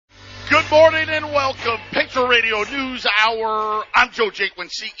Morning and welcome. Patriot Radio News Hour. I'm Joe Jaquin,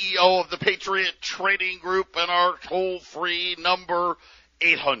 CEO of the Patriot Trading Group, and our toll-free number,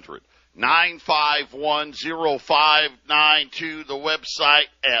 800-951-0592. The website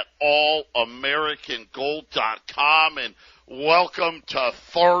at allamericangold.com. And welcome to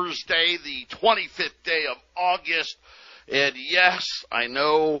Thursday, the 25th day of August. And yes, I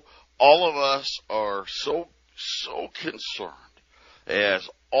know all of us are so concerned as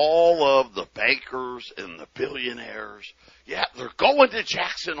all of the bankers and the billionaires, they're going to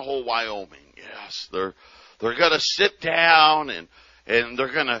Jackson Hole, Wyoming. Yes, they're going to sit down and they're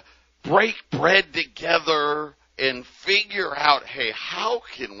going to break bread together and figure out, hey, how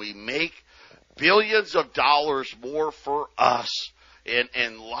can we make billions of dollars more for us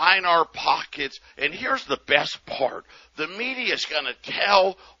and line our pockets? And here's the best part. The media is going to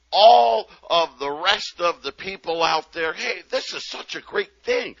tell all of the rest of the people out there, hey, this is such a great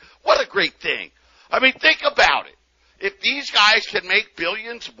thing. What a great thing. I mean, think about it. If these guys can make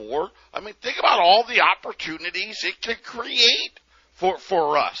billions more, I mean, think about all the opportunities it could create for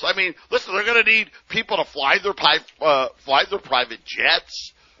us. I mean, listen, they're going to need people to fly their private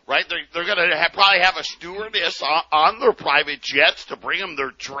jets, right? They're going to probably have a stewardess on their private jets to bring them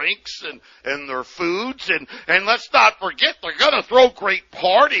their drinks and their foods. And let's not forget, they're going to throw great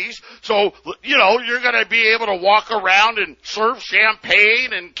parties. So, you're going to be able to walk around and serve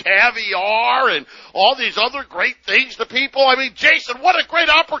champagne and caviar and all these other great things to people. I mean, Jason, what a great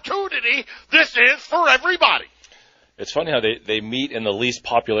opportunity this is for everybody. It's funny how they meet in the least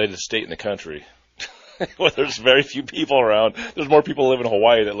populated state in the country. Well, there's very few people around. There's more people live in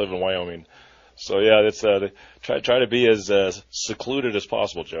Hawaii than live in Wyoming. So yeah, it's try to be as secluded as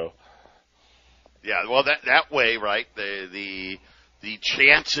possible, Joe. Yeah, well, that way, right? The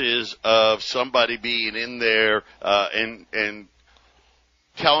chances of somebody being in there and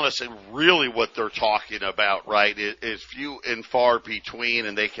telling us really what they're talking about, right, is few and far between,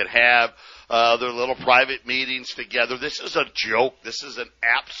 and they can have their little private meetings together. This is a joke. This is an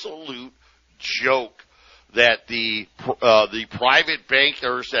absolute joke that the private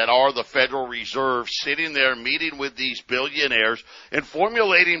bankers that are the Federal Reserve sitting there meeting with these billionaires and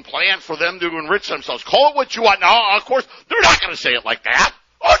formulating plans for them to enrich themselves. Call it what you want. Now, of course, they're not going to say it like that.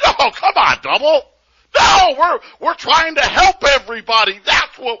 Oh, no, come on, Double. No, we're trying to help everybody.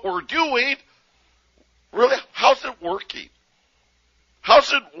 That's what we're doing. Really? How's it working?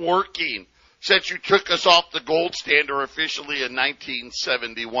 How's it working since you took us off the gold standard officially in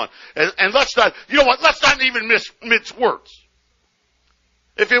 1971? And let's not, let's not even mince words.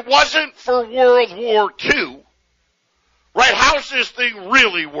 If it wasn't for World War II, right, how's this thing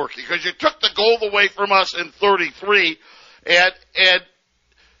really working? Because you took the gold away from us in 33, and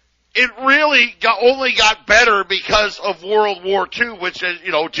it really only got better because of World War II, which is,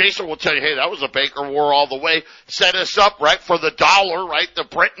 Jason will tell you, hey, that was a banker war all the way, set us up, right, for the dollar, right, the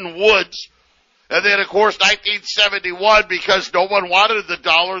Bretton Woods. And then, of course, 1971, because no one wanted the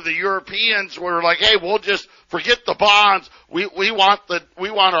dollar, the Europeans were like, hey, we'll just forget the bonds. We want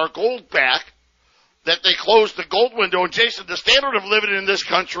our gold back. That they closed the gold window. And Jason, the standard of living in this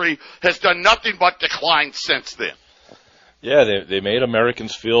country has done nothing but decline since then. Yeah, they made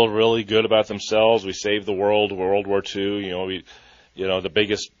Americans feel really good about themselves. We saved the world, World War II. The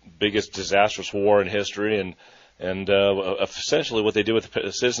biggest disastrous war in history, and essentially what they did with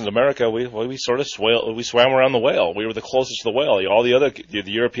the citizens of America, we sort of swam around the whale. We were the closest to the whale. All the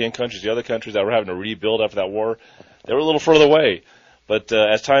European countries, the other countries that were having to rebuild after that war, they were a little further away. But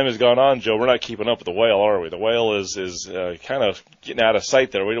as time has gone on, Joe, we're not keeping up with the whale, are we? The whale is kind of getting out of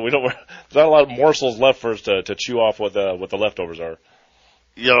sight there. There's not a lot of morsels left for us to chew off what the leftovers are.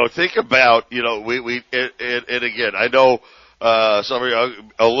 Think about, and again, I know some are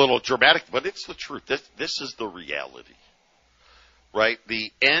a little dramatic, but it's the truth. This is the reality, right?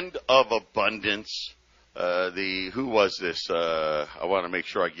 The end of abundance. Who was this? I want to make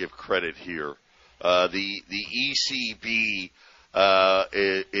sure I give credit here. The ECB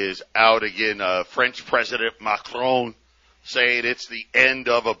is out again. French President Macron saying it's the end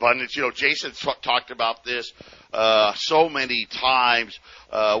of abundance. Jason talked about this so many times.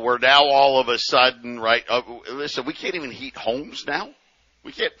 Where now all of a sudden, right? Listen, we can't even heat homes now.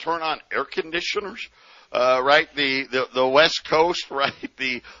 We can't turn on air conditioners. Right? The West Coast, right?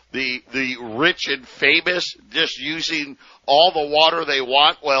 The rich and famous just using all the water they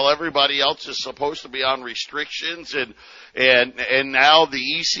want while everybody else is supposed to be on restrictions, and now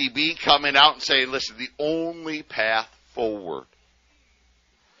the ECB coming out and saying, listen, the only path forward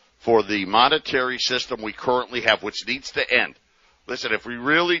for the monetary system we currently have, which needs to end. Listen, if we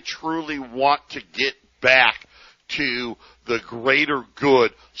really truly want to get back to the greater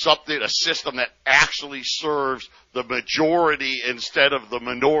good, a system that actually serves the majority instead of the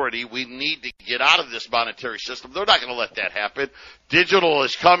minority. We need to get out of this monetary system. They're not going to let that happen. Digital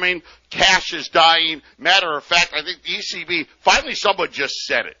is coming. Cash is dying. Matter of fact, I think the ECB, finally someone just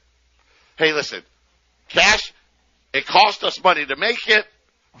said it. Hey, listen, cash, it cost us money to make it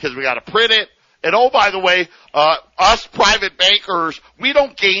because we got to print it. And oh, by the way, us private bankers, we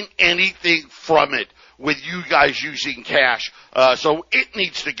don't gain anything from it with you guys using cash. So it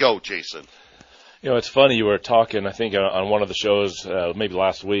needs to go, Jason. You know, it's funny. You were talking, I think, on one of the shows, maybe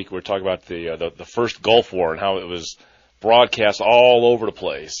last week, we were talking about the first Gulf War and how it was broadcast all over the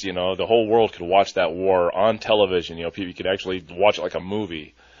place. You know, the whole world could watch that war on television. You know, people could actually watch it like a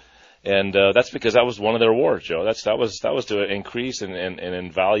movie. And that's because that was one of their wars, Joe. That was to increase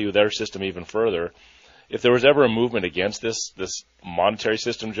and value their system even further. If there was ever a movement against this monetary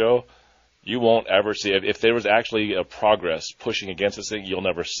system, Joe, you won't ever see it. If there was actually a progress pushing against this thing, you'll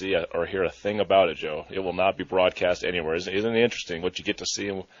never see it or hear a thing about it, Joe. It will not be broadcast anywhere. Isn't it interesting what you get to see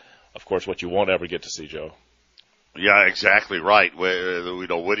and, of course, what you won't ever get to see, Joe? Yeah, exactly right.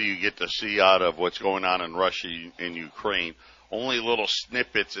 What do you get to see out of what's going on in Russia and Ukraine? Only little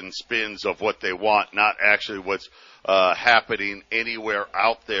snippets and spins of what they want, not actually what's happening anywhere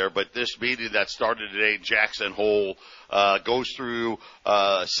out there. But this meeting that started today in Jackson Hole goes through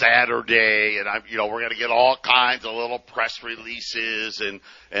Saturday, and we're going to get all kinds of little press releases and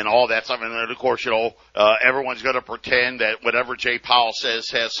all that stuff. And then, of course, everyone's going to pretend that whatever Jay Powell says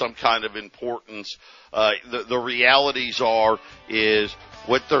has some kind of importance. The realities is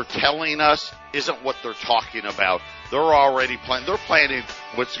what they're telling us isn't what they're talking about. They're already planning. They're planning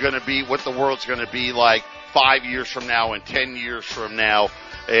what the world's going to be like 5 years from now and 10 years from now,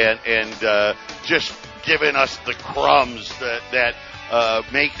 and just giving us the crumbs that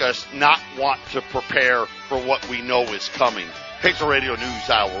make us not want to prepare for what we know is coming. Patriot Radio News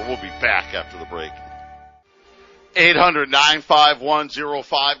Hour. We'll be back after the break.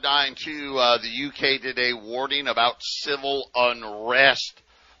 800-951-0592. The UK today warning about civil unrest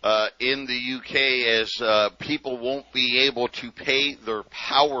in the UK as people won't be able to pay their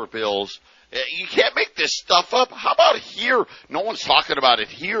power bills. You can't make this stuff up. How about here? No one's talking about it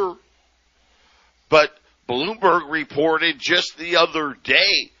here. But Bloomberg reported just the other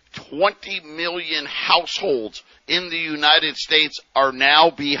day 20 million households in the United States are now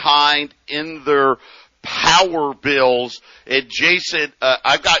behind in their power bills. And Jason,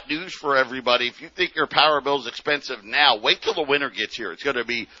 I've got news for everybody. If you think your power bill is expensive now, wait till the winter gets here. It's going to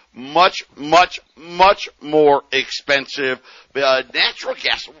be much, much, much more expensive. Natural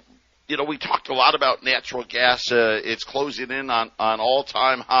gas, we talked a lot about natural gas. It's closing in on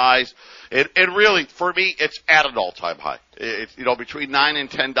all-time highs. And really, for me, it's at an all-time high. It's, between $9 and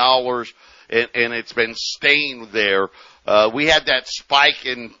 $10, and it's been staying there. We had that spike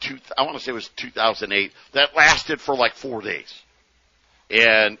in, I want to say it was 2008, that lasted for like 4 days.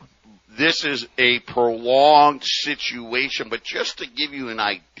 And this is a prolonged situation, but just to give you an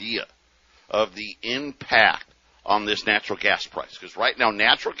idea of the impact on this natural gas price, because right now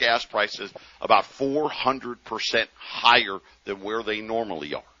natural gas prices about 400% higher than where they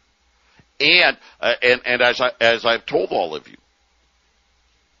normally are. And as I've told all of you,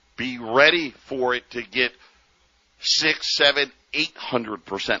 be ready for it to get 6, 7,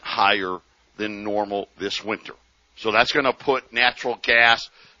 800% higher than normal this winter. So that's going to put natural gas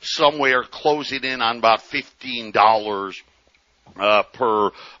somewhere closing in on about $15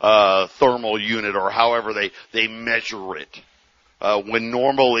 per thermal unit, or however they measure it. When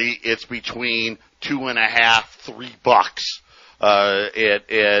normally it's between $2.50,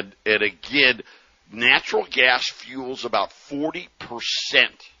 $3. And again, natural gas fuels about 40%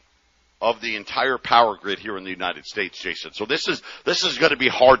 of the entire power grid here in the United States, Jason. So this is going to be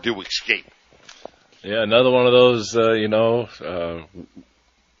hard to escape. Yeah, another one of those,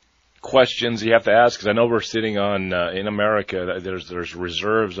 questions you have to ask, because I know we're sitting on, in America, there's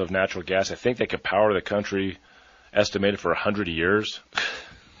reserves of natural gas. I think they could power the country estimated for 100 years.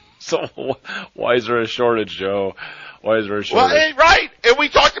 So why is there a shortage, Joe? Why is there a shortage? Well, right. And we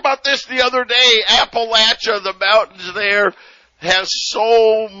talked about this the other day. Appalachia, the mountains there, has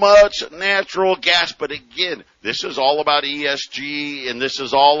so much natural gas. But again, this is all about ESG, and this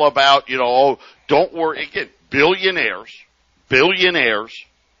is all about, don't worry. Again, billionaires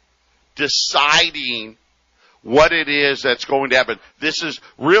deciding what it is that's going to happen. This is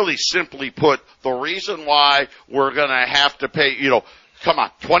really simply put the reason why we're going to have to pay, come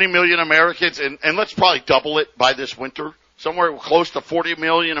on, 20 million Americans, and let's probably double it by this winter. Somewhere close to 40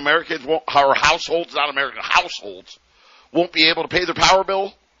 million Americans, households, not American households, won't be able to pay their power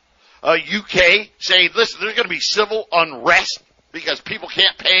bill. UK saying, listen, there's going to be civil unrest because people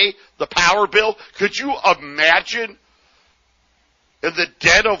can't pay the power bill. Could you imagine in the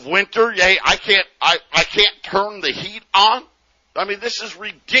dead of winter, hey, I can't turn the heat on? I mean, this is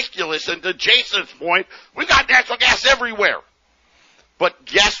ridiculous. And to Jason's point, we got natural gas everywhere. But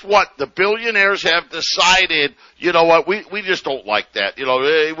guess what? The billionaires have decided, you know what, we just don't like that. You know,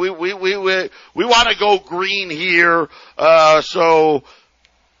 we want to go green here, so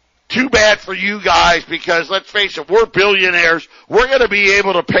too bad for you guys, because let's face it, we're billionaires. We're going to be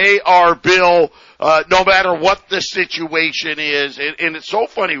able to pay our bill, no matter what the situation is. And it's so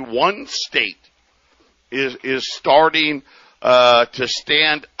funny, one state is starting, to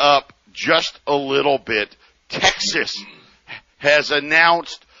stand up just a little bit. Texas has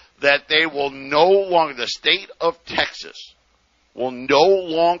announced that they will no longer, the state of Texas will no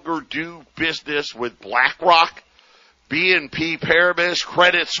longer do business with BlackRock, BNP Paribas,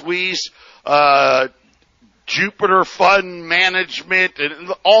 Credit Suisse, Jupiter Fund Management,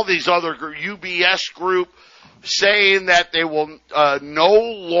 and all these other UBS Group, saying that they will no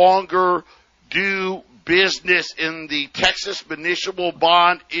longer do business in the Texas municipal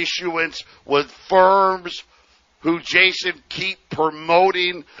bond issuance with firms who, Jason, keep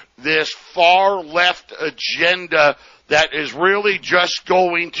promoting this far left agenda that is really just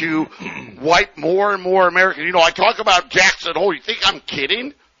going to wipe more and more Americans. You know, I talk about Jackson Hole. You think I'm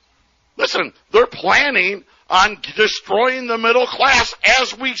kidding? Listen, they're planning on destroying the middle class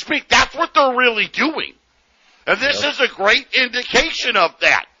as we speak. That's what they're really doing. And this is a great indication of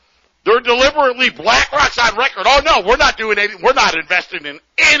that. They're deliberately, BlackRock's on record. Oh no, we're not doing anything. We're not investing in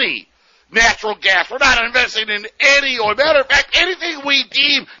any natural gas. We're not investing in any oil. Matter of fact, anything we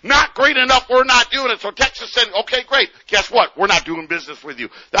deem not great enough, we're not doing it. So Texas said, okay, great. Guess what? We're not doing business with you.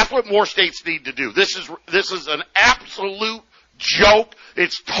 That's what more states need to do. This is an absolute joke.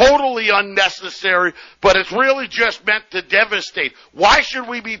 It's totally unnecessary, but it's really just meant to devastate. Why should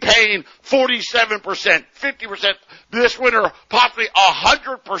we be paying 47%, 50% this winter, possibly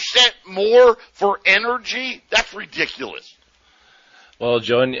 100% more for energy? That's ridiculous. Well,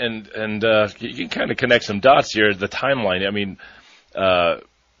 Joe, and you can kind of connect some dots here. The timeline. I mean,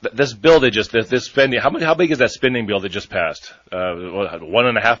 this bill this spending. How big is that spending bill that just passed?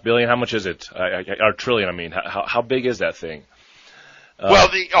 $1.5 billion. How much is it? Or trillion. I mean, how big is that thing? Well,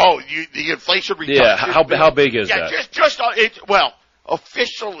 the Inflation Reduction. Yeah. How big is that?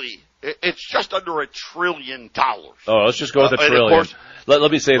 Officially, it's just under $1 trillion. Oh, let's just go with $1 trillion. Let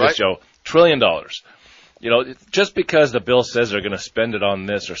me say this, Joe. $1 trillion. You know, just because the bill says they're going to spend it on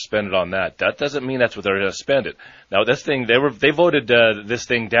this or spend it on that, that doesn't mean that's what they're going to spend it. Now, this thing, they voted this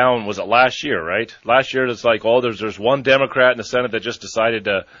thing down, was it last year, right? Last year, it's like, there's one Democrat in the Senate that just decided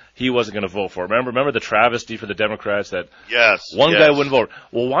he wasn't going to vote for it. Remember the travesty for the Democrats that one guy wouldn't vote.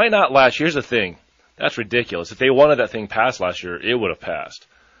 Well, why not last year? Here's the thing. That's ridiculous. If they wanted that thing passed last year, it would have passed.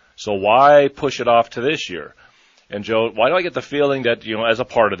 So why push it off to this year? And Joe, why do I get the feeling that, you know, as a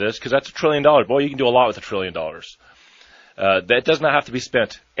part of this, because that's $1 trillion. Boy, you can do a lot with $1 trillion. That does not have to be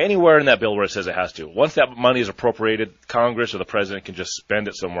spent anywhere in that bill where it says it has to. Once that money is appropriated, Congress or the president can just spend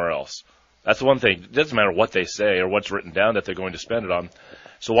it somewhere else. That's the one thing. It doesn't matter what they say or what's written down that they're going to spend it on.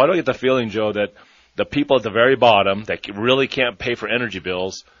 So why do I get the feeling, Joe, that the people at the very bottom that really can't pay for energy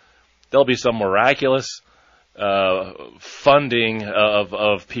bills, there'll be some miraculous funding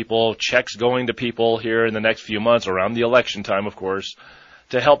of people, checks going to people here in the next few months, around the election time, of course,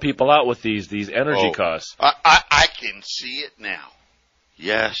 to help people out with these energy costs. I can see it now.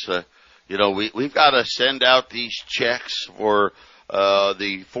 Yes, you know, we've got to send out these checks for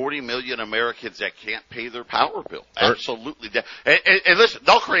the 40 million Americans that can't pay their power bill. Absolutely. And listen,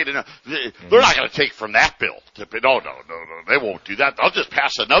 they'll create they're not going to take from that bill. No, they won't do that. They'll just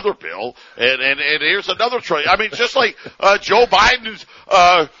pass another bill, and here's another trillion. I mean, it's just like Joe Biden's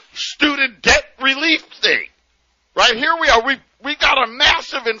student debt relief thing. Right here we are. We got a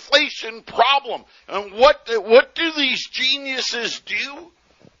massive inflation problem. And what do these geniuses do?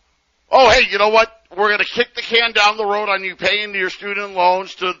 Oh, hey, you know what? We're going to kick the can down the road on you paying your student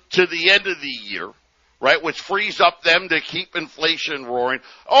loans to the end of the year, right? Which frees up them to keep inflation roaring.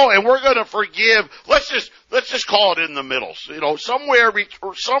 Oh, and we're going to forgive. Let's just call it in the middle. So, you know, somewhere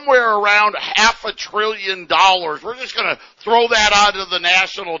around $500 billion. We're just going to throw that onto the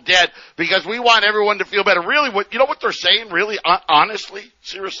national debt because we want everyone to feel better. Really, what they're saying? Really, honestly,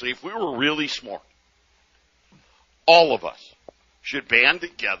 seriously, if we were really smart, all of us should band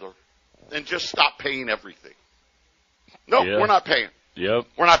together and just stop paying everything. No, we're not paying. Yep.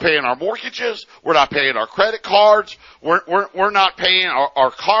 We're not paying our mortgages. We're not paying our credit cards. We're not paying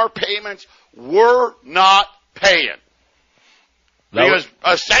our car payments. We're not paying. Because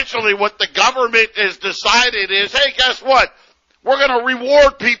essentially what the government has decided is, hey, guess what? We're going to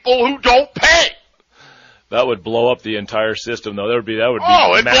reward people who don't pay. That would blow up the entire system, though. It'd blow it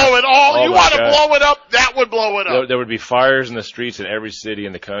all. Oh, you want to blow it up? That would blow it up. There would be fires in the streets in every city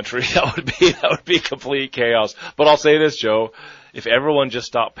in the country. That would be complete chaos. But I'll say this, Joe. If everyone just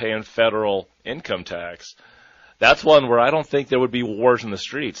stopped paying federal income tax, that's one where I don't think there would be wars in the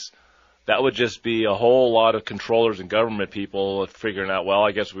streets. That would just be a whole lot of controllers and government people figuring out, well,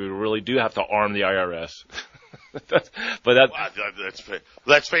 I guess we really do have to arm the IRS.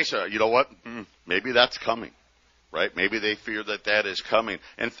 Let's face it. You know what? Maybe that's coming, right? Maybe they fear that is coming.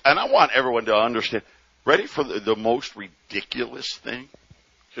 And I want everyone to understand, ready for the most ridiculous thing?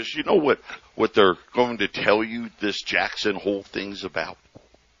 Because you know what they're going to tell you this Jackson Hole thing's about?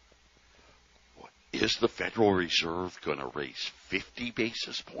 Is the Federal Reserve going to raise 50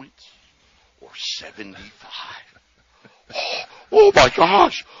 basis points or 75? Oh my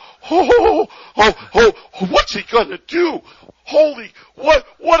gosh! What's he going to do? Holy, what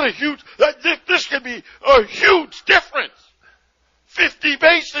a huge, this could be a huge difference. 50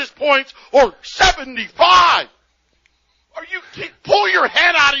 basis points or 75. Are you pull your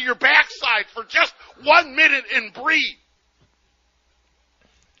head out of your backside for just 1 minute and breathe.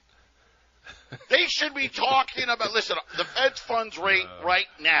 They should be talking about, listen, the Fed's funds rate right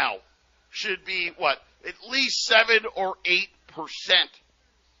now should be at least 7 or 8%.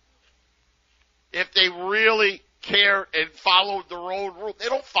 If they really care and followed their own rules. They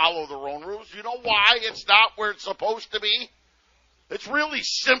don't follow their own rules. You know why it's not where it's supposed to be? It's really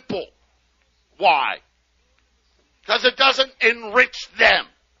simple. Why? Because it doesn't enrich them.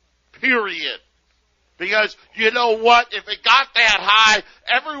 Period. Because you know what? If it got that high,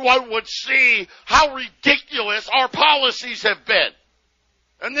 everyone would see how ridiculous our policies have been.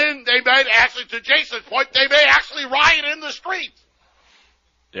 And then they might actually, to Jason's point, they may actually riot in the streets.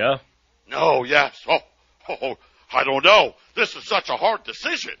 Yeah. No, yes. Oh, I don't know. This is such a hard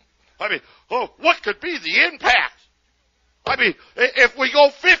decision. I mean, what could be the impact? I mean, if we go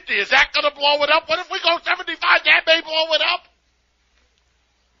 50, is that going to blow it up? What if we go 75? That may blow it up.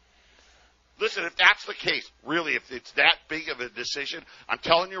 Listen, if that's the case, really, if it's that big of a decision, I'm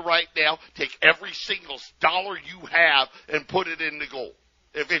telling you right now, take every single dollar you have and put it into gold.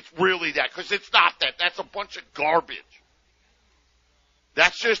 If it's really that, because it's not that. That's a bunch of garbage.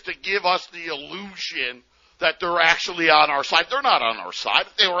 That's just to give us the illusion that they're actually on our side. They're not on our side.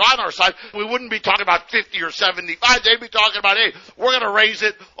 If they were on our side, we wouldn't be talking about 50 or 75. They'd be talking about, hey, we're going to raise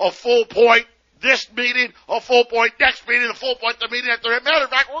it a full point this meeting, a full point next meeting, a full point the meeting after. Matter of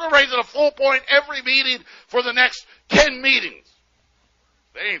fact, we're going to raise it a full point every meeting for the next 10 meetings.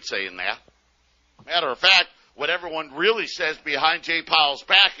 They ain't saying that. Matter of fact, what everyone really says behind Jay Powell's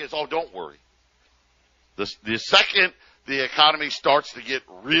back is, oh, don't worry. The second the economy starts to get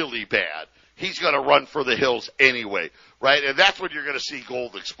really bad, he's going to run for the hills anyway, right? And that's when you're going to see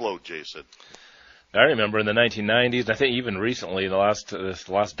gold explode, Jason. I remember in the 1990s, I think even recently, in the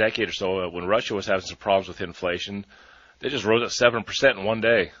last decade or so, when Russia was having some problems with inflation, they just rose at 7% in one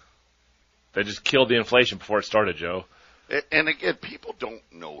day. They just killed the inflation before it started, Joe. And again, people don't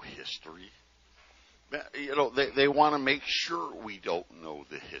know history. You know, they want to make sure we don't know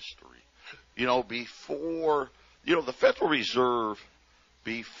the history. You know, before, you know, the Federal Reserve,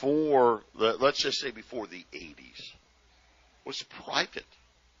 let's just say before the 80s, was private.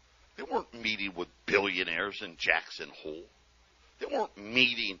 They weren't meeting with billionaires in Jackson Hole. They weren't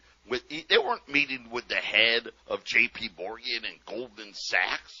meeting with the head of J.P. Morgan and Goldman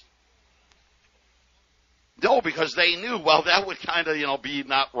Sachs. No, because they knew, well, that would kind of, be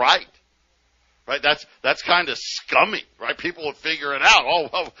not right. Right? That's kind of scummy, right? People would figure it out. Oh,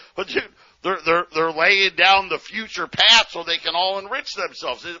 well, but dude, they're laying down the future path so they can all enrich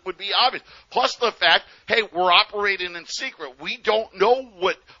themselves. It would be obvious. Plus the fact, hey, we're operating in secret. We don't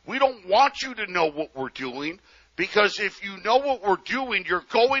want you to know what we're doing, because if you know what we're doing, you're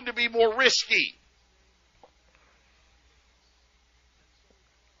going to be more risky.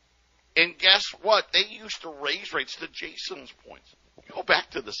 And guess what? They used to raise rates, to Jason's points. Go back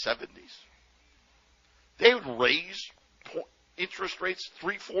to the 70s. They would raise interest rates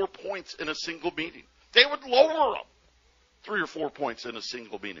 3-4 points in a single meeting. They would lower them 3 or 4 points in a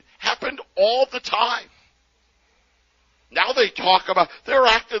single meeting. Happened all the time. Now they talk about, they're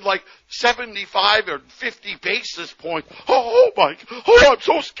acting like 75 or 50 basis points. Oh, I'm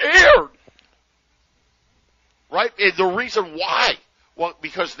so scared. Right? And the reason why, well,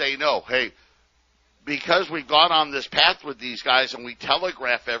 because they know, hey, because we've gone on this path with these guys and we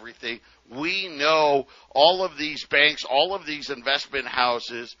telegraph everything, we know all of these banks, all of these investment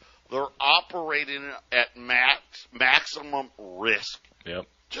houses, They're operating at maximum risk. Yep.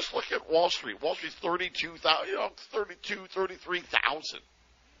 Just look at Wall Street. Wall Street's 33,000.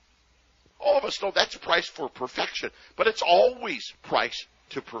 All of us know that's priced for perfection, but it's always priced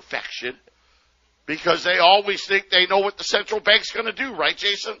to perfection because they always think they know what the central bank's going to do, right,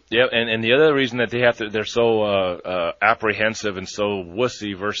 Jason? Yeah, and the other reason that they're so apprehensive and so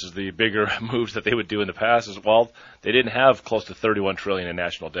wussy versus the bigger moves that they would do in the past is, well, they didn't have close to $31 trillion in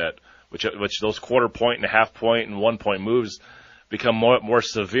national debt, which those quarter point and a half point and 1 point moves become more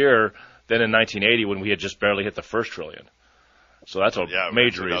severe than in 1980 when we had just barely hit the first trillion. So that's a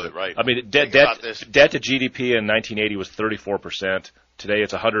major reason. Right. I mean, debt to GDP in 1980 was 34%. Today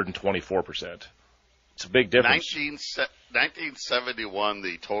it's 124%. It's a big difference. 1971,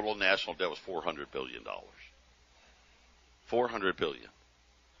 the total national debt was $400 billion. $400 billion.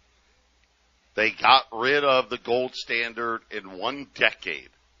 They got rid of the gold standard in 1 decade.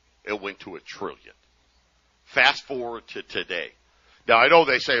 It went to $1 trillion. Fast forward to today. Now, I know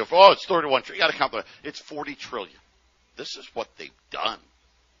they say, oh, it's 31 trillion. You got to count that. It's $40 trillion. This is what they've done.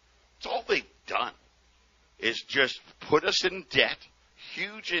 It's all they've done is just put us in debt,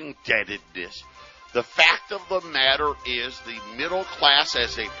 huge indebtedness. The fact of the matter is the middle class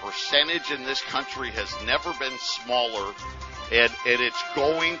as a percentage in this country has never been smaller, and it's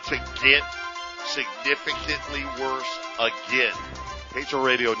going to get significantly worse again. Patriot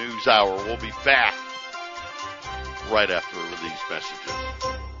Radio News Hour. We'll be back right after these messages.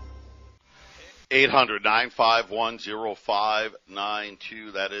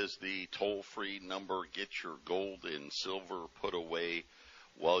 800-951-0592. That is the toll-free number. Get your gold and silver put away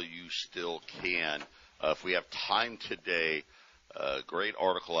while you still can. If we have time today, a great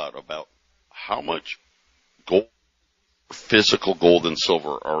article out about how much gold, physical gold and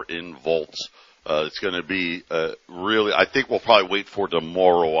silver are in vaults. It's going to be really, I think we'll probably wait for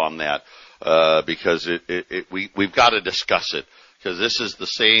tomorrow on that because we've got to discuss it. Because this is the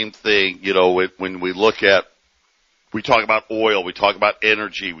same thing, you know, when we look at, we talk about oil, we talk about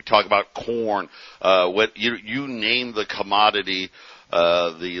energy, we talk about corn, what you name the commodity,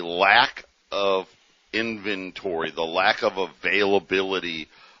 the lack of inventory, the lack of availability,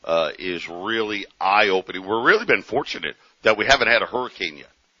 is really eye-opening. We've really been fortunate that we haven't had a hurricane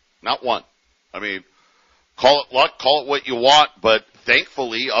yet. Not one. I mean, call it luck, call it what you want, but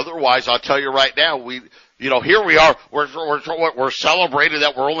thankfully, otherwise, I'll tell you right now, here we are. We're celebrating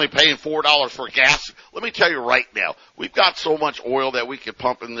that we're only paying $4 for gas. Let me tell you right now, we've got so much oil that we could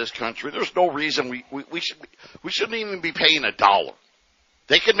pump in this country. There's no reason we shouldn't even be paying $1.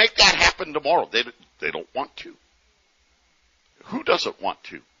 They can make that happen tomorrow. They don't want to. Who doesn't want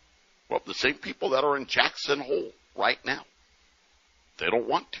to? Well, the same people that are in Jackson Hole right now. They don't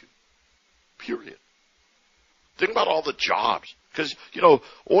want to. Period. Think about all the jobs. Because,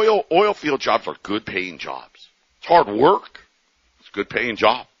 oil field jobs are good paying jobs. It's hard work. It's a good paying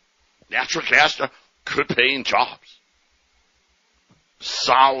job. Natural gas, good paying jobs.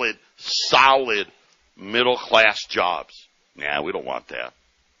 Solid middle class jobs. Nah, we don't want that.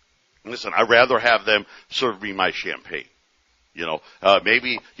 Listen, I'd rather have them serve me my champagne.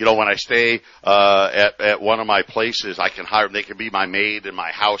 Maybe, when I stay, at one of my places, I can hire them. They can be my maid and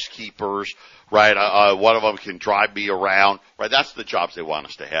my housekeepers, right? One of them can drive me around, right? That's the jobs they want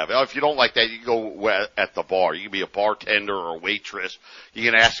us to have. If you don't like that, you can go at the bar. You can be a bartender or a waitress. You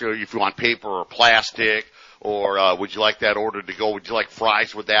can ask if you want paper or plastic, or, would you like that order to go? Would you like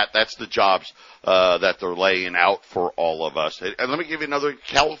fries with that? That's the jobs, that they're laying out for all of us. And let me give you another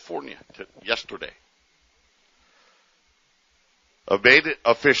California yesterday. Made it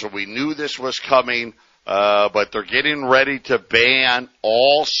official. We knew this was coming, but they're getting ready to ban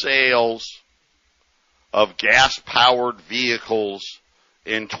all sales of gas-powered vehicles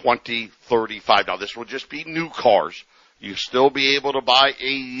in 2035. Now, this will just be new cars. You'll still be able to buy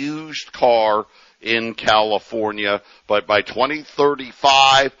a used car in California, but by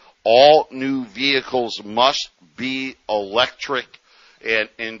 2035, all new vehicles must be electric.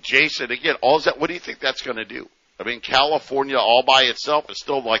 And Jason, again, what do you think that's going to do? I mean, California all by itself is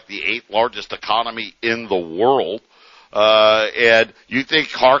still like the 8th largest economy in the world. And you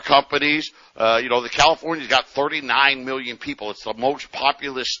think car companies, the California's got 39 million people. It's the most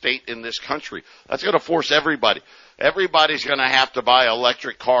populous state in this country. That's going to force everybody. Everybody's going to have to buy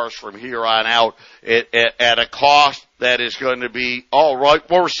electric cars from here on out at a cost that is going to be, all right,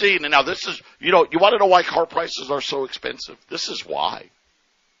 what we're seeing. And now this is, you want to know why car prices are so expensive? This is why.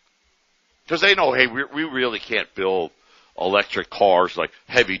 Because they know, hey, we really can't build electric cars like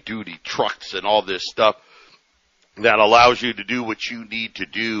heavy-duty trucks and all this stuff. that allows you to do what you need to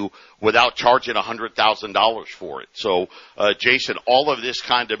do without charging $100,000 for it. So, Jason, all of this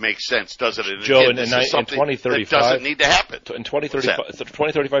kind of makes sense, doesn't it? Joe, Again, in 2035, that doesn't need to happen. In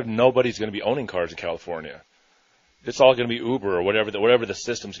 2035, nobody's going to be owning cars in California. It's all going to be Uber or whatever the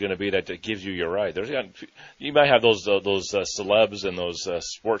system's going to be that gives you your ride. You might have those celebs and those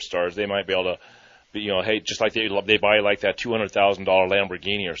sports stars. They might be able to, hey, just like they buy like that $200,000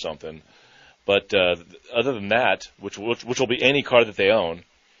 Lamborghini or something. But other than that, which will be any car that they own,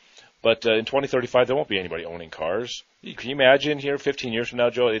 but in 2035 there won't be anybody owning cars. Can you imagine here 15 years from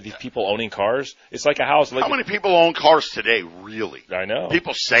now, Joe, these people owning cars? It's like a house. How many people own cars today, really? I know.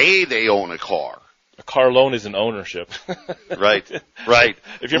 People say they own a car. A car loan is an ownership. Right.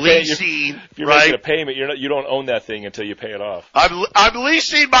 If you're leasing, making a payment, you don't own that thing until you pay it off. I'm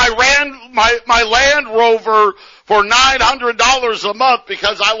leasing my Land Rover for $900 a month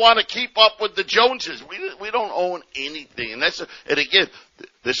because I want to keep up with the Joneses. We don't own anything, and again,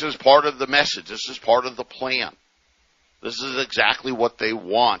 this is part of the message. This is part of the plan. This is exactly what they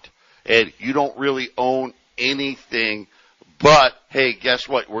want, and you don't really own anything. But, hey, guess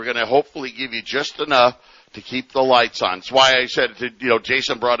what? We're going to hopefully give you just enough to keep the lights on. That's why I said,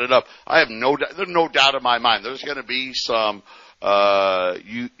 Jason brought it up. There's no doubt in my mind there's going to be some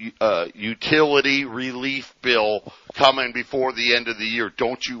utility relief bill coming before the end of the year.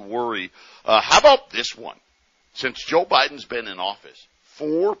 Don't you worry. How about this one? Since Joe Biden's been in office,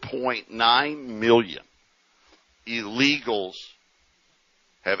 4.9 million illegals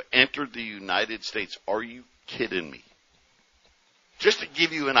have entered the United States. Are you kidding me? Just to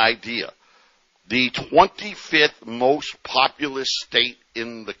give you an idea, the 25th most populous state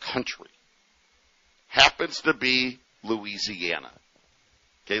in the country happens to be Louisiana.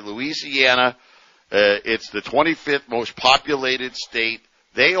 Okay, Louisiana, it's the 25th most populated state.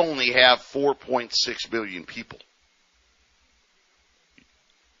 They only have 4.6 million people.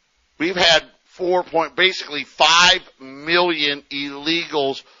 We've had basically 5 million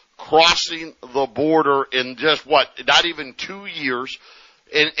illegals crossing the border in just not even 2 years,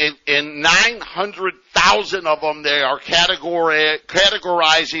 and 900,000 of them they are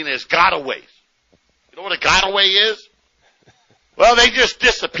categorizing as gotaways. You know what a gotaway is? Well, they just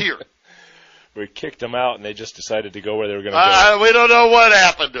disappeared. We kicked them out, and they just decided to go where they were going to go. We don't know what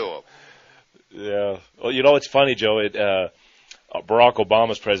happened to them. Yeah. Well, it's funny, Joe. Barack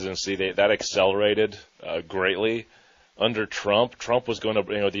Obama's presidency, that accelerated greatly. Under Trump was going to,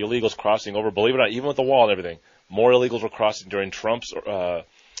 the illegals crossing over, believe it or not, even with the wall and everything, more illegals were crossing during Trump's 4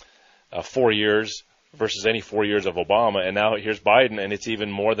 years versus any 4 years of Obama, and now here's Biden, and it's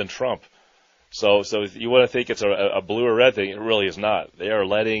even more than Trump. So you want to think it's a blue or red thing, it really is not. They are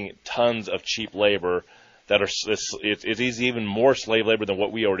letting tons of cheap labor that it's even more slave labor than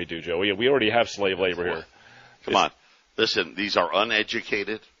what we already do, Joe. We already have slave labor here. Come on. Listen, these are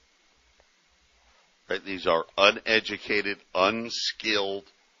uneducated. Right? These are uneducated, unskilled,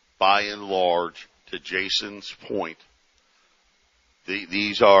 by and large, to Jason's point.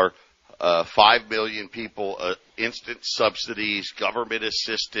 These are 5 million people, instant subsidies, government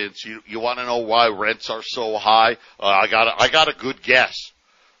assistance. You want to know why rents are so high? I got a good guess.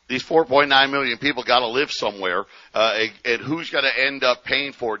 These 4.9 million people got to live somewhere, and who's going to end up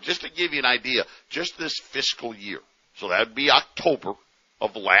paying for it? Just to give you an idea, just this fiscal year. So that would be October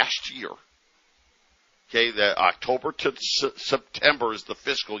of last year. Okay, the October to September is the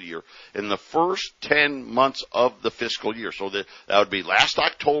fiscal year. In the first 10 months of the fiscal year, so that would be last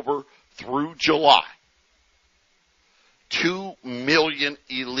October through July, 2 million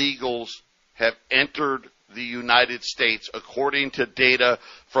illegals have entered the United States, according to data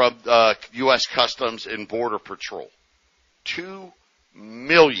from U.S. Customs and Border Patrol. 2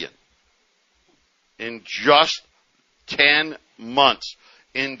 million in just 10 months.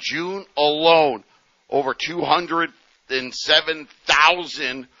 In June alone, over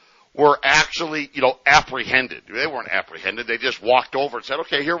 207,000 were actually, apprehended. They weren't apprehended. They just walked over and said,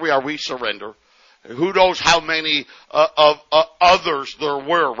 okay, here we are, we surrender. Who knows how many others there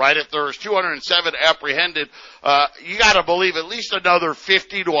were, right? If there's 207 apprehended, you got to believe at least another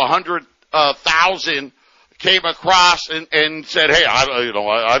 50 to 100,000 came across and said, hey,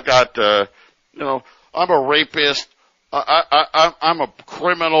 I've got, I'm a rapist. I'm a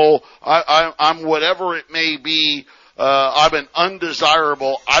criminal. I'm whatever it may be. I'm an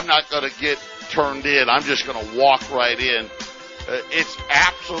undesirable. I'm not going to get turned in. I'm just going to walk right in. It's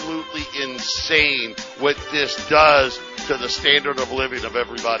absolutely insane what this does to the standard of living of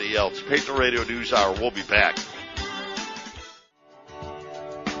everybody else. Patriot Radio News Hour. We'll be back.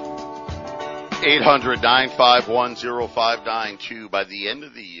 800-951-0592. By the end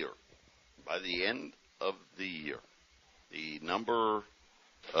of the year, the number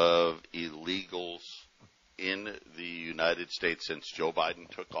of illegals in the United States since Joe Biden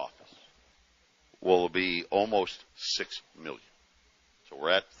took office will be almost 6 million. So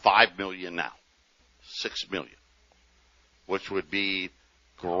we're at 5 million now. 6 million, which would be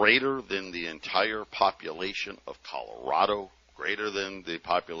greater than the entire population of Colorado, greater than the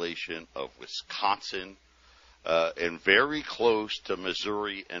population of Wisconsin, and very close to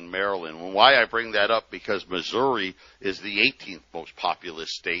Missouri and Maryland. And why I bring that up, because Missouri is the 18th most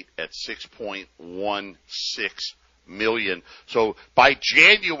populous state at 6.16 million. So by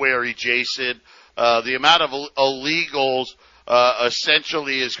January, Jason, the amount of illegals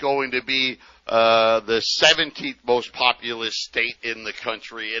essentially is going to be the 17th most populous state in the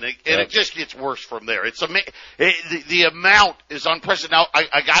country, and it just gets worse from there. It's the amount is unprecedented. Now,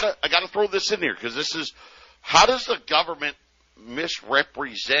 I gotta throw this in here, because this is, how does the government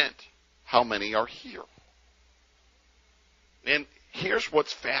misrepresent how many are here? And here's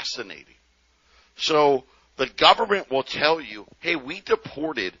what's fascinating. So the government will tell you, hey, we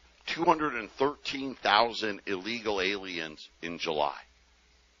deported 213,000 illegal aliens in July.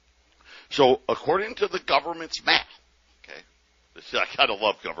 So according to the government's math, okay, I kind of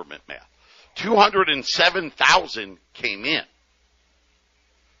love government math, 207,000 came in.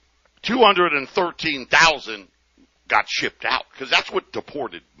 213,000 got shipped out, because that's what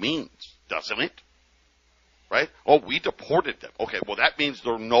deported means, doesn't it? Right? Oh, we deported them. Okay, well, that means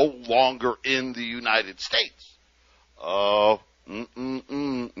they're no longer in the United States. Nope.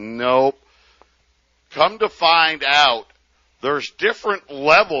 Come to find out, there's different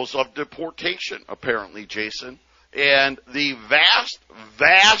levels of deportation, apparently, Jason. And the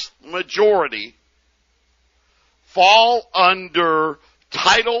vast majority fall under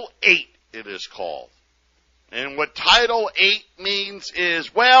Title 8, it is called. And what Title 8 means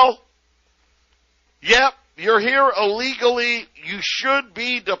is, well, yep, you're here illegally, you should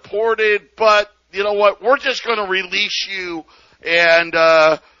be deported, but you know what, we're just going to release you, and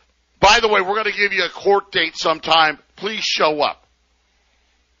by the way, we're going to give you a court date sometime, please show up.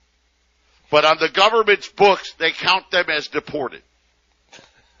 But on the government's books, they count them as deported.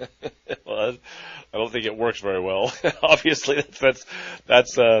 Well, I don't think it works very well. Obviously,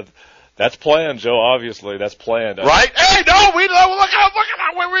 that's planned, Joe. Obviously, that's planned. Right? Hey, no, we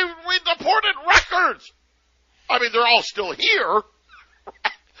deported records. I mean, they're all still here.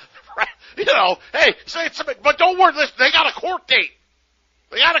 You know, hey, say it's something, but don't worry, listen, they got a court date.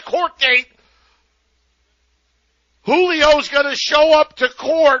 They got a court date. Julio's going to show up to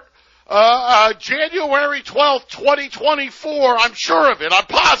court January 12th, 2024. I'm sure of it. I'm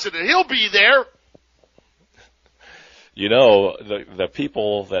positive. He'll be there. You know, the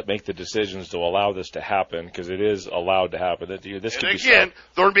people that make the decisions to allow this to happen, because it is allowed to happen. This could be again,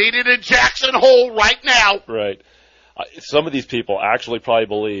 they're meeting in Jackson Hole right now. Right. Some of these people actually probably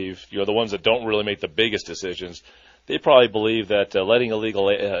believe, you know, the ones that don't really make the biggest decisions, they probably believe that letting illegal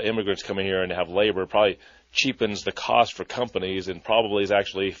immigrants come in here and have labor probably cheapens the cost for companies and probably is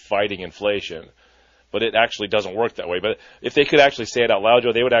actually fighting inflation. But it actually doesn't work that way. But if they could actually say it out loud,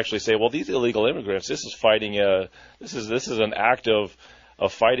 Joe, they would actually say, well, these illegal immigrants, this is fighting this is an act of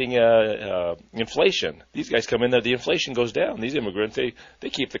fighting inflation. These guys come in there, the inflation goes down. These immigrants, they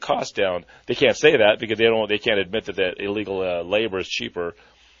keep the cost down. They can't say that because they can't admit that illegal labor is cheaper.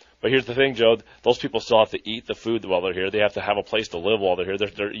 But here's the thing, Joe, those people still have to eat the food while they're here. They have to have a place to live while they're here.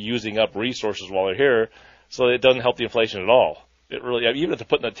 They're using up resources while they're here, so it doesn't help the inflation at all. It really, even if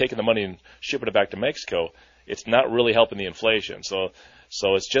they're taking the money and shipping it back to Mexico, it's not really helping the inflation. So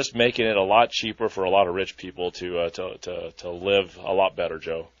it's just making it a lot cheaper for a lot of rich people to live a lot better,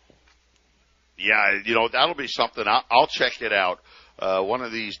 Joe. Yeah, you know, that'll be something. I'll check it out one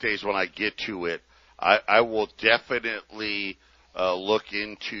of these days when I get to it. I will definitely look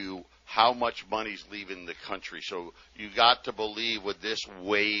into how much money's leaving the country. So you got to believe with this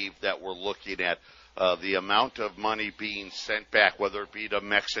wave that we're looking at, the amount of money being sent back, whether it be to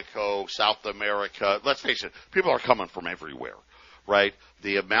Mexico, South America, let's face it, people are coming from everywhere, right?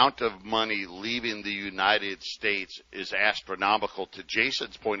 The amount of money leaving the United States is astronomical. To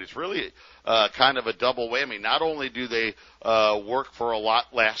Jason's point, it's really kind of a double whammy. Not only do they work for a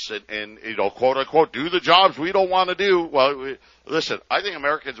lot less and you know, quote unquote, do the jobs we don't want to do. Well, listen, I think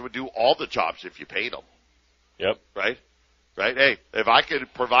Americans would do all the jobs if you paid them. Yep. Right? Right? Hey, if I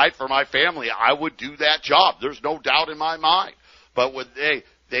could provide for my family, I would do that job. There's no doubt in my mind. But when they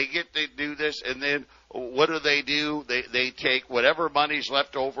get to do this, and then what do? They take whatever money's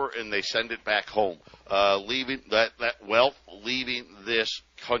left over and they send it back home, leaving that wealth leaving this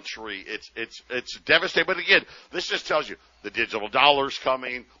country. It's devastating. But again, this just tells you the digital dollar's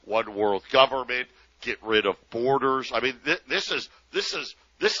coming, one world government, get rid of borders. I mean, this is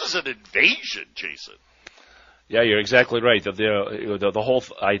an invasion, Jason. Yeah, you're exactly right. The whole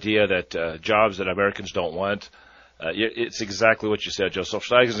idea that jobs that Americans don't want, it's exactly what you said, Joe. So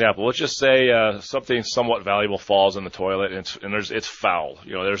for example, let's just say something somewhat valuable falls in the toilet and it's foul.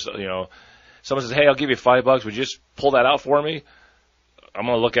 Someone says, "Hey, I'll give you $5. Would you just pull that out for me?" I'm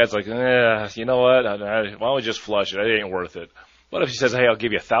gonna look at it, it's like, you know what? Why don't we just flush it? It ain't worth it. What if he says, "Hey, I'll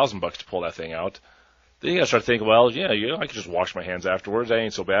give you $1,000 to pull that thing out"? Then you gotta start thinking, well, yeah, I can just wash my hands afterwards. That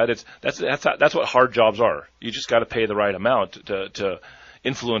ain't so bad. That's what hard jobs are. You just got to pay the right amount to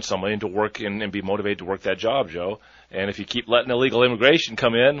influence somebody and to work and be motivated to work that job, Joe. And if you keep letting illegal immigration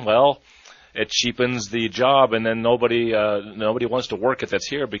come in, well, it cheapens the job, and then nobody wants to work it that's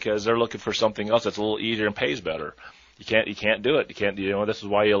here because they're looking for something else that's a little easier and pays better. You can't do it. You can't. This is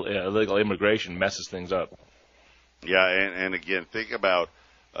why illegal immigration messes things up. Yeah, and again, think about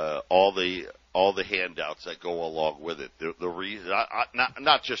all the handouts that go along with it.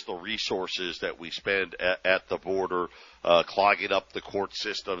 Not just the resources that we spend at the border, clogging up the court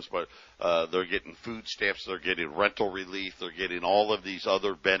systems, but they're getting food stamps, they're getting rental relief, they're getting all of these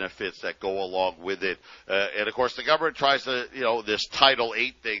other benefits that go along with it. And of course, the government tries to, this Title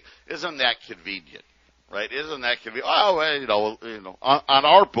VIII thing. Isn't that convenient? Right? Isn't that convenient? Oh, well, on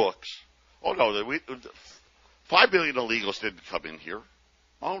our books. Oh no, 5 million illegals didn't come in here.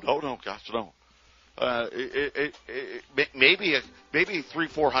 Oh no, gosh, no. Maybe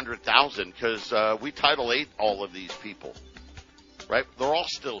 300,000-400,000 because we Title VIII all of these people, right? They're all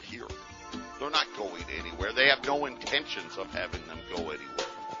still here. They're not going anywhere. They have no intentions of having them go anywhere.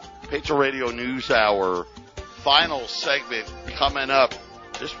 Patriot Radio News Hour, final segment coming up.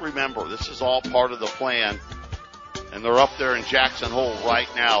 Just remember, this is all part of the plan, and they're up there in Jackson Hole right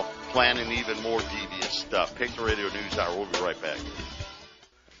now planning even more devious stuff. Patriot Radio News Hour. We'll be right back.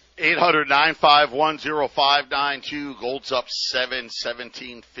 800-951-0592. Gold's up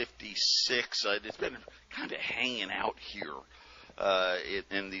 17.56. It's been kind of hanging out here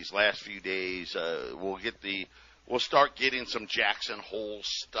in these last few days. We'll start getting some Jackson Hole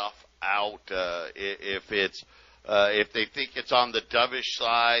stuff out. If they think it's on the dovish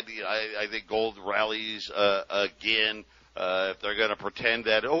side, I think gold rallies again. If they're going to pretend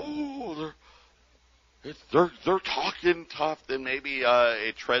that they're talking tough, then maybe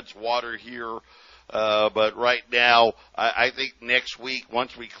it treads water here. But right now, I think next week,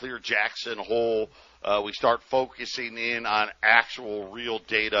 once we clear Jackson Hole, we start focusing in on actual real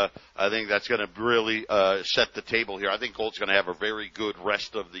data. I think that's going to really set the table here. I think gold's going to have a very good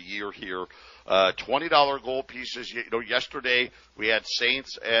rest of the year here. $20 gold pieces. Yesterday we had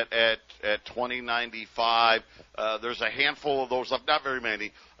Saints at $20.95. There's a handful of those left, not very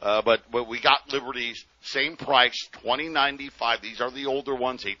many, but we got Liberties, same price, $20.95. These are the older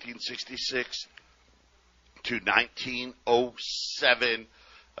ones, 1866 to 1907.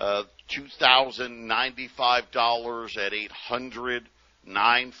 $2,095 at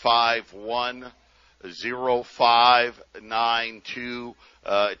 800-951-0592.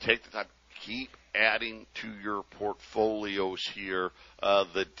 Take the time. Keep adding to your portfolios here.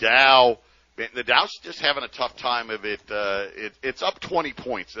 The Dow's just having a tough time of it. It's up 20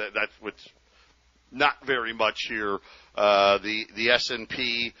 points. That's what's not very much here. The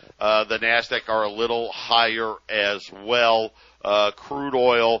S&P, the NASDAQ are a little higher as well. Crude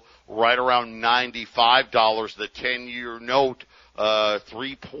oil right around $95. The 10-year note,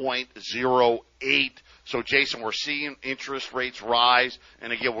 3.08. So, Jason, we're seeing interest rates rise.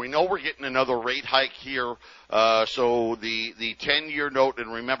 And, again, we know we're getting another rate hike here. So the 10-year note,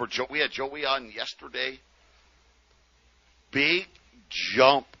 and remember, we had Joey on yesterday. Big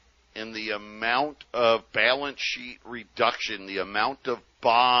jump in the amount of balance sheet reduction, the amount of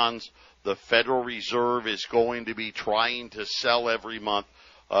bonds the Federal Reserve is going to be trying to sell every month.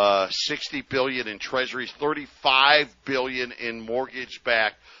 $60 billion in treasuries, $35 billion in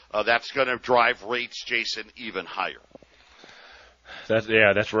mortgage-backed. That's going to drive rates, Jason, even higher.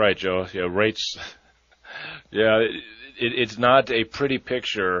 That's right, Joe. Yeah, rates. Yeah, it's not a pretty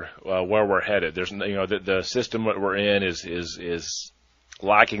picture where we're headed. There's, the system that we're in is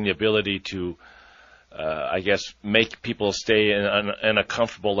lacking the ability to, make people stay in a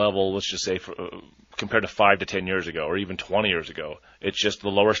comfortable level. Let's just say compared to 5 to 10 years ago, or even 20 years ago. It's just the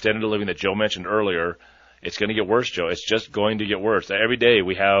lower standard of living that Joe mentioned earlier. It's going to get worse, Joe. It's just going to get worse. Every day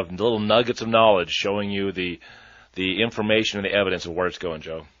we have little nuggets of knowledge showing you the information and the evidence of where it's going,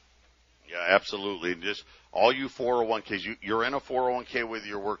 Joe. Yeah, absolutely. And just all you 401ks, you're in a 401k with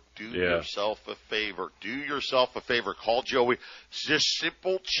your work. Do yourself a favor. Do yourself a favor. Call Joey. It's just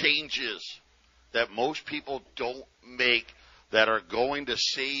simple changes that most people don't make that are going to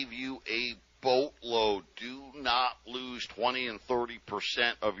save you a boatload. Do not lose 20 and 30%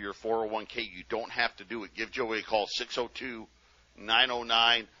 of your 401k. You don't have to do it. Give Joey a call,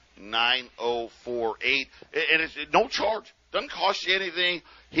 602-909-9048. And it's no charge. Doesn't cost you anything.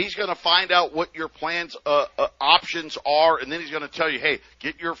 He's going to find out what your plans options are, and then he's going to tell you, hey,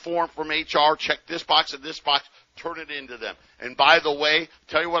 get your form from HR, check this box and this box, turn it into them. And by the way,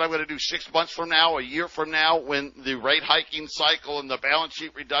 tell you what I'm going to do 6 months from now, a year from now, when the rate hiking cycle and the balance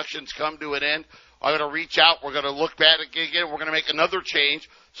sheet reductions come to an end, I'm going to reach out. We're going to look back again. We're going to make another change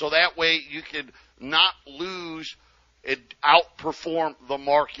so that way you can not lose and outperform the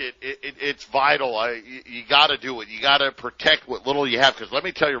market. It's vital. You got to do it. You got to protect what little you have. Because let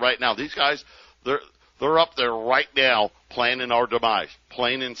me tell you right now, these guys, they're up there right now planning our demise,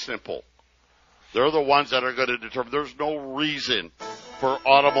 plain and simple. They're the ones that are going to determine. There's no reason for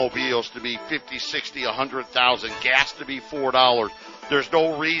automobiles to be 50, 60, 100,000, gas to be $4. There's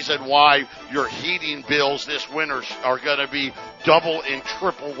no reason why your heating bills this winter are going to be double and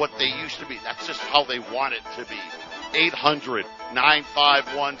triple what they used to be. That's just how they want it to be.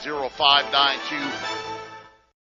 800-951-0592.